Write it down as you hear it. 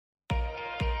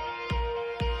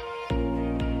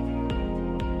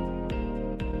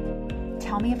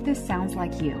Tell me if this sounds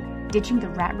like you. Ditching the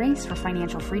rat race for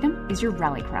financial freedom is your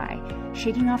rally cry.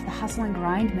 Shaking off the hustle and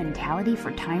grind mentality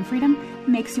for time freedom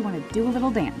makes you want to do a little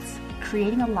dance.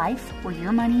 Creating a life where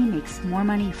your money makes more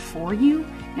money for you,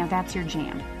 now that's your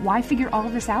jam. Why figure all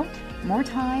of this out? More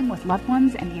time with loved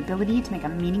ones and the ability to make a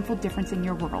meaningful difference in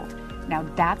your world. Now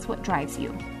that's what drives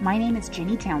you. My name is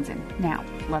Jenny Townsend. Now,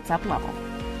 let's up level.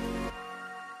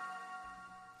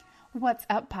 What's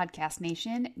up, Podcast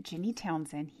Nation? Jenny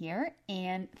Townsend here,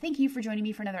 and thank you for joining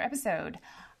me for another episode.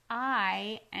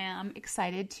 I am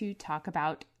excited to talk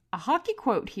about a hockey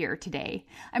quote here today.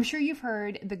 I'm sure you've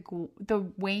heard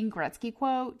the Wayne Gretzky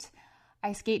quote,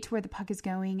 "I skate to where the puck is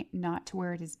going, not to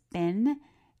where it has been."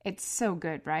 It's so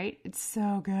good, right? It's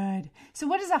so good. So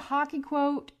what does a hockey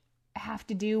quote have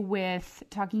to do with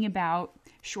talking about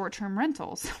short-term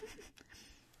rentals?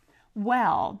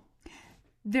 Well,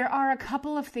 there are a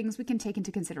couple of things we can take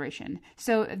into consideration.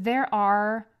 So there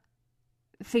are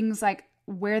things like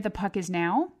where the puck is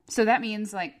now. So that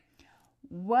means like,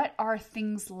 what are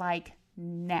things like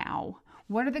now?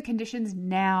 What are the conditions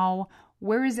now?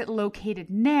 Where is it located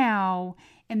now?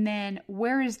 And then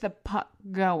where is the puck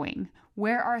going?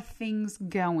 Where are things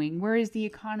going? Where is the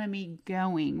economy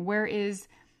going? Where is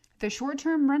the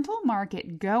short-term rental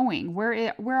market going?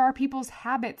 Where are people's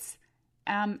habits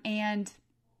and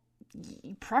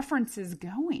preferences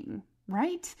going,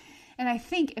 right? And I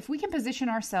think if we can position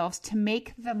ourselves to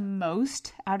make the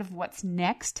most out of what's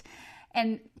next,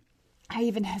 and I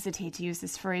even hesitate to use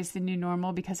this phrase, the new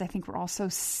normal, because I think we're all so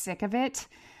sick of it,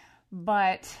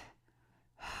 but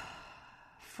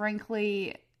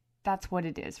frankly, that's what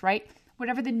it is, right?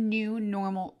 Whatever the new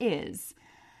normal is.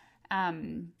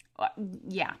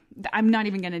 Yeah, I'm not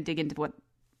even going to dig into what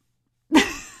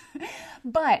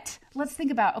but let's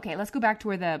think about, okay, let's go back to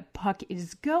where the puck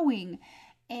is going.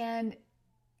 And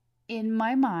in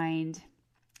my mind,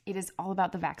 it is all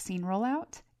about the vaccine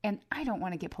rollout. And I don't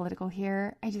want to get political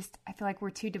here. I feel like we're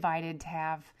too divided to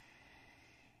have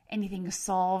anything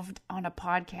solved on a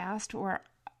podcast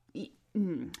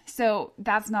so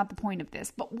that's not the point of this.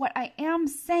 But what I am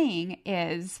saying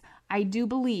is I do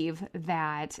believe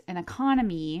that an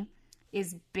economy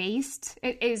is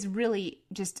really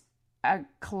just a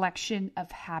collection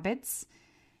of habits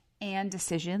and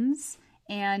decisions.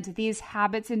 And these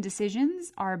habits and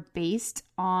decisions are based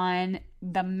on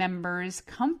the member's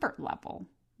comfort level,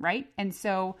 right? And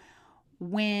so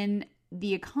when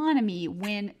the economy,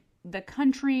 when the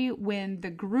country, when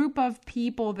the group of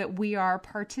people that we are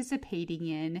participating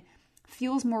in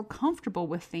feels more comfortable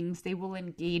with things, they will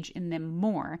engage in them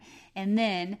more. And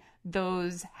then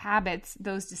those habits,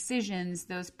 those decisions,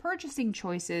 those purchasing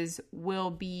choices will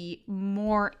be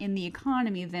more in the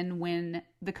economy than when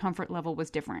the comfort level was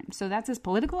different. So that's as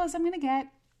political as I'm going to get.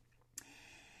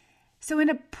 So in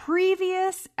a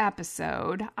previous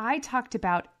episode, I talked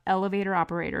about elevator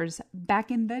operators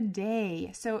back in the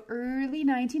day. So early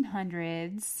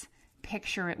 1900s,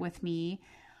 picture it with me,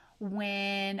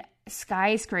 when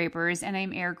skyscrapers, and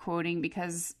I'm air quoting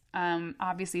because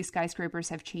obviously skyscrapers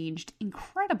have changed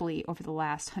incredibly over the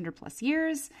last 100 plus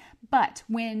years, but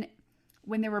when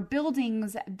there were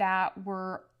buildings that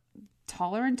were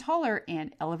taller and taller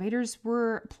and elevators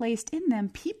were placed in them,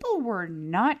 people were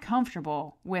not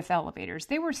comfortable with elevators.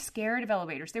 They were scared of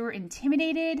elevators. They were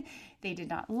intimidated. They did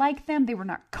not like them. They were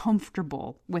not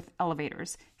comfortable with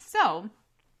elevators. So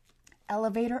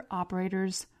elevator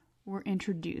operators were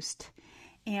introduced.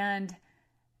 And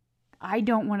I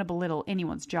don't want to belittle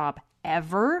anyone's job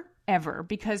ever,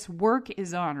 because work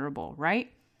is honorable,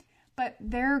 right? But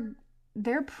their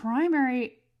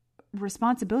primary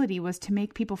responsibility was to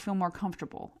make people feel more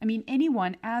comfortable. I mean,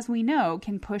 anyone, as we know,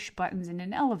 can push buttons in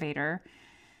an elevator,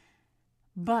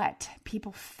 but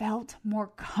people felt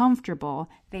more comfortable.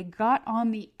 They got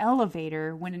on the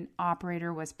elevator when an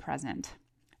operator was present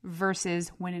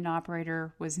versus when an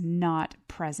operator was not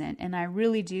present. And I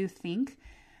really do think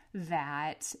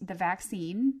that the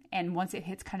vaccine, and once it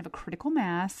hits kind of a critical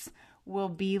mass, will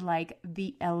be like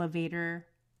the elevator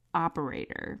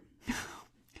operator.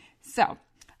 So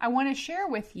I want to share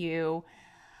with you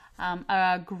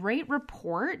a great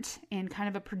report and kind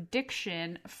of a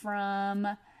prediction from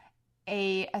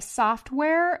a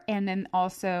software and then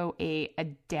also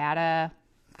a data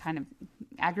kind of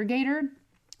aggregator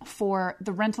for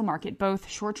the rental market, both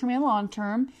short-term and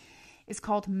long-term. It's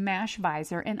called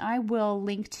Mashvisor, and I will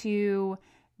link to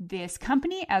this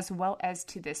company as well as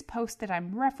to this post that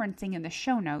I'm referencing in the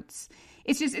show notes.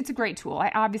 It's a great tool.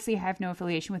 I obviously have no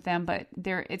affiliation with them, but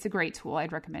it's a great tool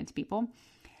I'd recommend to people.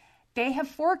 They have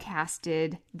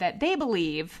forecasted that they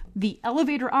believe the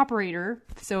elevator operator,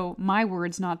 so my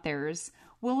words, not theirs,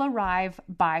 will arrive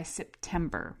by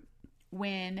September.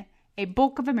 when a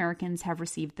bulk of Americans have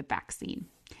received the vaccine.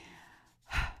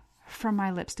 From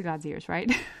my lips to God's ears,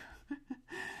 right?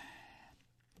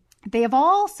 They have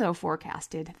also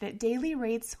forecasted that daily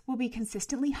rates will be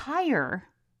consistently higher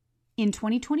in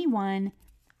 2021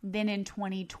 than in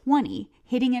 2020,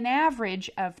 hitting an average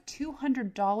of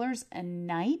 $200 a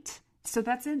night. So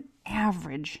that's an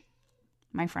average,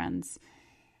 my friends.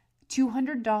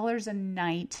 $200 a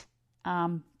night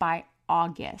by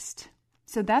August.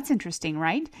 So that's interesting,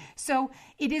 right? So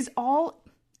it is all,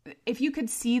 if you could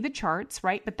see the charts,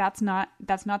 right? But that's not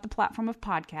the platform of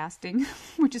podcasting,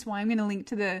 which is why I'm going to link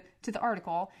to the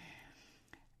article.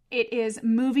 It is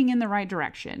moving in the right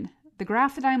direction. The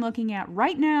graph that I'm looking at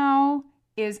right now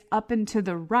is up and to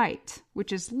the right,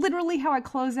 which is literally how I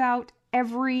close out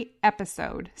every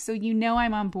episode. So you know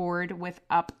I'm on board with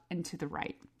up and to the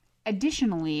right.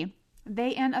 Additionally,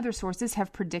 they and other sources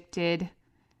have predicted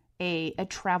a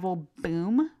travel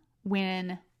boom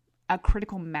when a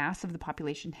critical mass of the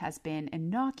population has been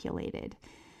inoculated.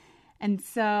 And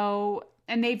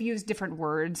they've used different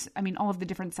words. I mean, all of the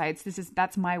different sites,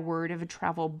 that's my word of a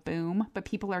travel boom, but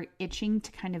people are itching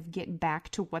to kind of get back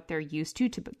to what they're used to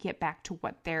get back to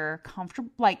what they're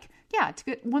comfortable,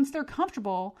 once they're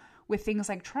comfortable with things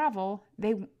like travel,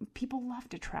 people love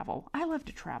to travel. I love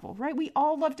to travel, right? We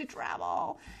all love to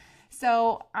travel.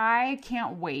 So I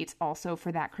can't wait also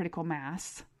for that critical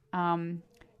mass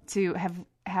to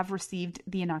have received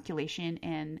the inoculation,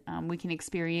 and we can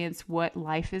experience what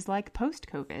life is like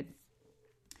post-COVID.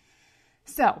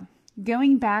 So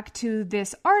going back to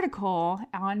this article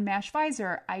on MASH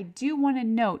Pfizer, I do want to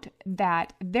note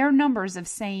that their numbers of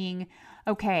saying,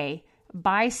 okay,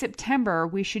 by September,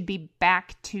 we should be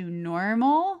back to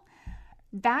normal.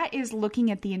 That is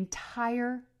looking at the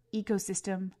entire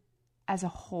ecosystem as a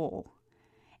whole.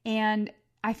 And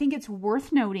I think it's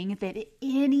worth noting that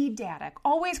any data,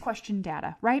 always question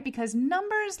data, right? Because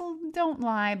numbers don't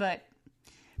lie, but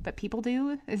people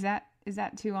do. Is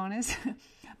that too honest?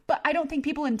 But I don't think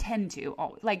people intend to.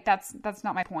 That's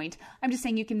not my point. I'm just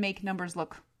saying you can make numbers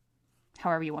look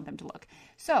however you want them to look.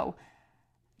 So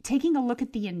taking a look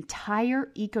at the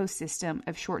entire ecosystem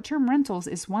of short-term rentals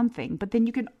is one thing, but then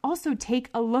you can also take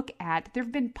a look at, there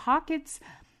have been pockets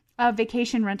of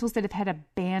vacation rentals that have had a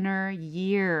banner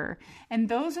year. And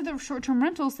those are the short-term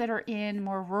rentals that are in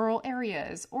more rural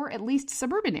areas or at least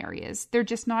suburban areas. They're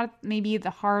just not maybe the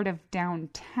heart of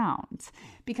downtowns,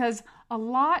 because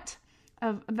those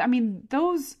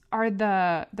are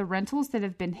the rentals that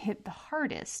have been hit the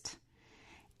hardest.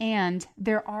 And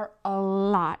there are a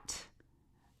lot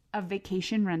of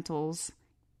vacation rentals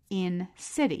in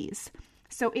cities.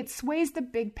 So it sways the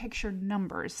big picture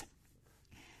numbers.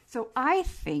 So I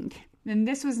think, and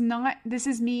this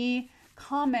is me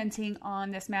commenting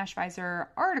on this MASH Pfizer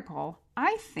article,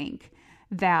 I think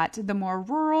that the more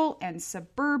rural and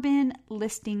suburban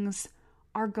listings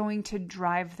are going to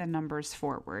drive the numbers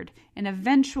forward. And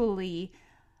eventually,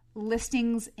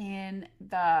 listings in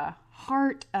the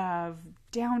heart of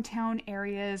downtown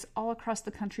areas all across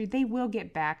the country, they will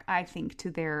get back, I think,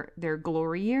 to their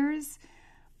glory years.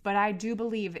 But I do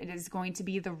believe it is going to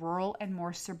be the rural and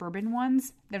more suburban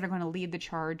ones that are going to lead the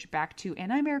charge back to,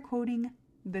 and I'm air quoting,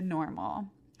 the normal.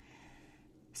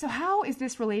 So how is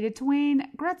this related to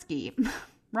Wayne Gretzky,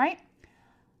 right?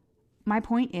 My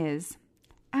point is,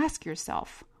 ask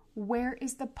yourself, where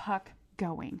is the puck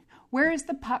going? Where is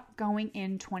the puck going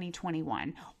in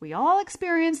 2021? We all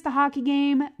experienced the hockey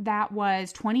game that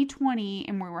was 2020,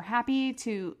 and we were happy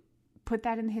to put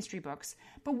that in the history books.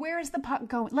 But where is the puck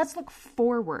going? Let's look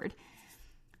forward.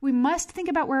 We must think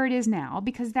about where it is now,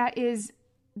 because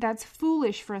that's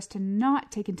foolish for us to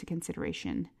not take into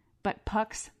consideration. But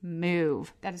pucks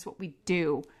move. That is what we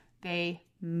do. They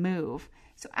move.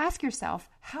 So ask yourself,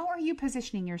 how are you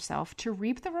positioning yourself to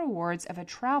reap the rewards of a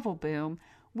travel boom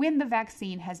when the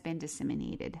vaccine has been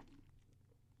disseminated?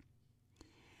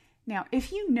 Now,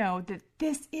 if you know that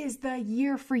this is the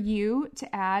year for you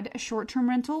to add a short-term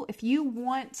rental, if you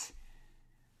want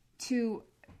to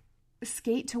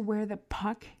skate to where the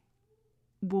puck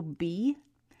will be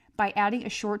by adding a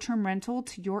short-term rental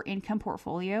to your income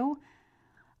portfolio,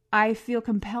 I feel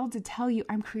compelled to tell you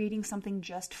I'm creating something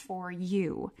just for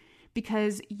you,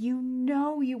 because you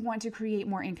know you want to create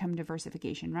more income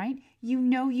diversification, right? You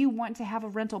know you want to have a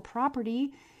rental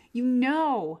property. You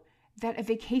know that a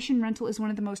vacation rental is one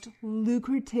of the most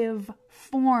lucrative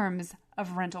forms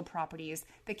of rental properties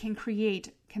that can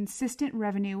create consistent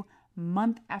revenue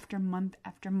month after month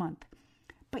after month.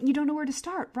 But you don't know where to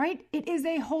start, right? It is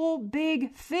a whole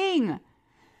big thing.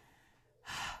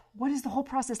 What does the whole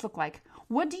process look like?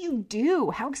 What do you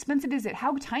do? How expensive is it?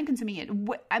 How time consuming it?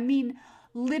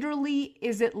 Literally,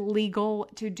 is it legal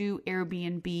to do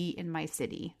Airbnb in my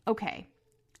city? Okay,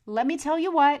 let me tell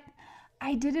you what,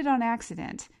 I did it on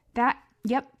accident.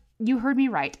 Yep, you heard me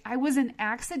right. I was an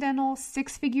accidental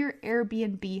 6-figure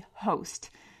Airbnb host,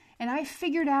 and I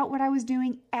figured out what I was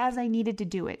doing as I needed to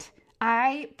do it.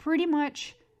 I pretty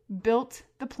much built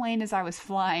the plane as I was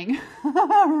flying,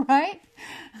 right?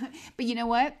 But you know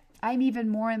what? I'm even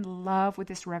more in love with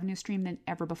this revenue stream than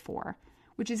ever before,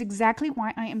 which is exactly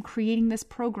why I am creating this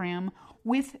program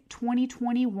with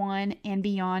 2021 and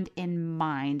beyond in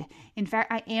mind. In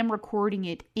fact, I am recording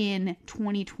it in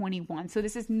 2021. So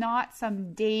this is not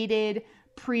some dated,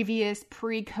 previous,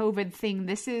 pre-COVID thing.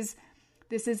 This is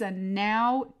a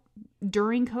now,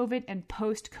 during COVID and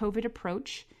post-COVID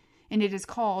approach. And it is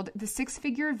called the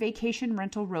 6-Figure Vacation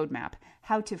Rental Roadmap: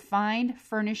 How to Find,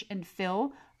 Furnish, and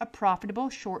Fill a Profitable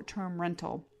Short-Term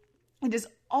Rental. It is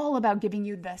all about giving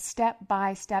you the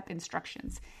step-by-step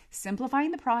instructions,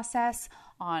 simplifying the process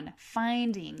on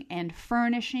finding and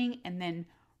furnishing, and then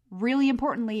really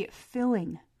importantly,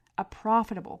 filling a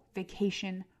profitable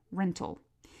vacation rental.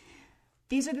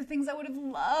 These are the things I would have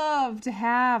loved to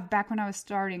have back when I was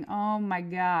starting. Oh my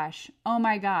gosh.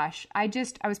 I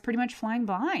was pretty much flying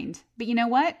blind. But you know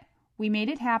what? We made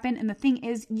it happen. And the thing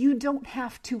is, you don't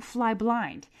have to fly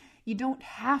blind. You don't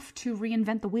have to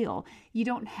reinvent the wheel. You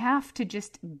don't have to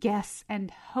just guess and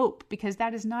hope, because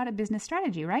that is not a business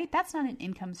strategy, right? That's not an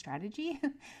income strategy.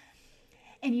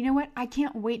 And you know what? I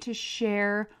can't wait to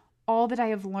share all that I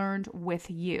have learned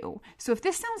with you. So if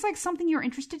this sounds like something you're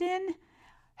interested in,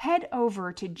 head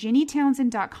over to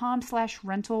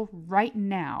JennyTownsend.com/rental right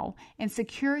now and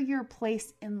secure your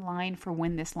place in line for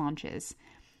when this launches.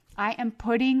 I am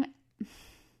putting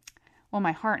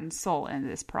my heart and soul into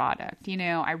this product.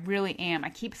 I really am. I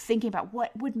keep thinking about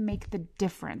what would make the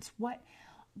difference. What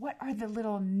are the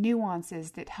little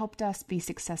nuances that helped us be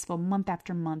successful month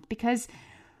after month? Because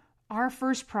our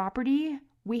first property,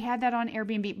 we had that on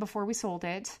Airbnb before we sold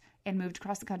it and moved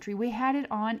across the country. We had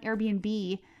it on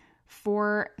Airbnb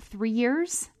for 3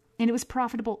 years, and it was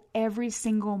profitable every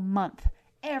single month.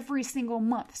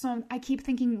 So I keep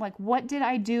thinking, like, what did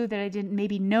I do that I didn't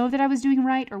maybe know that I was doing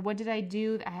right? Or what did I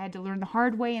do that I had to learn the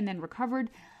hard way and then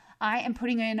recovered? I am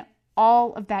putting in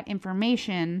all of that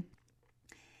information,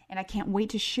 and I can't wait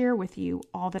to share with you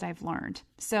all that I've learned.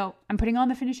 So I'm putting on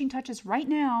the finishing touches right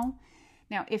now.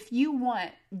 Now, if you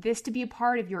want this to be a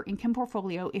part of your income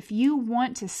portfolio, if you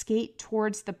want to skate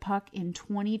towards the puck in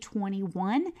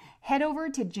 2021, head over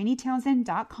to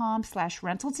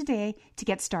JennyTownsend.com/rental today to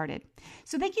get started.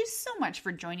 So thank you so much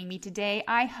for joining me today.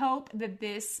 I hope that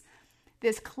this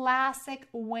classic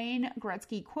Wayne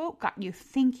Gretzky quote got you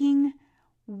thinking,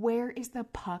 where is the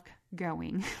puck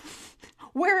going?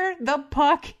 Where the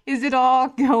puck is it all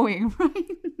going, right?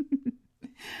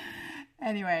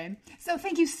 Anyway, so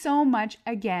thank you so much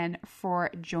again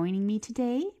for joining me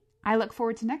today. I look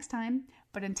forward to next time,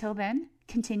 but until then,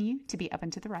 continue to be up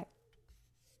and to the right.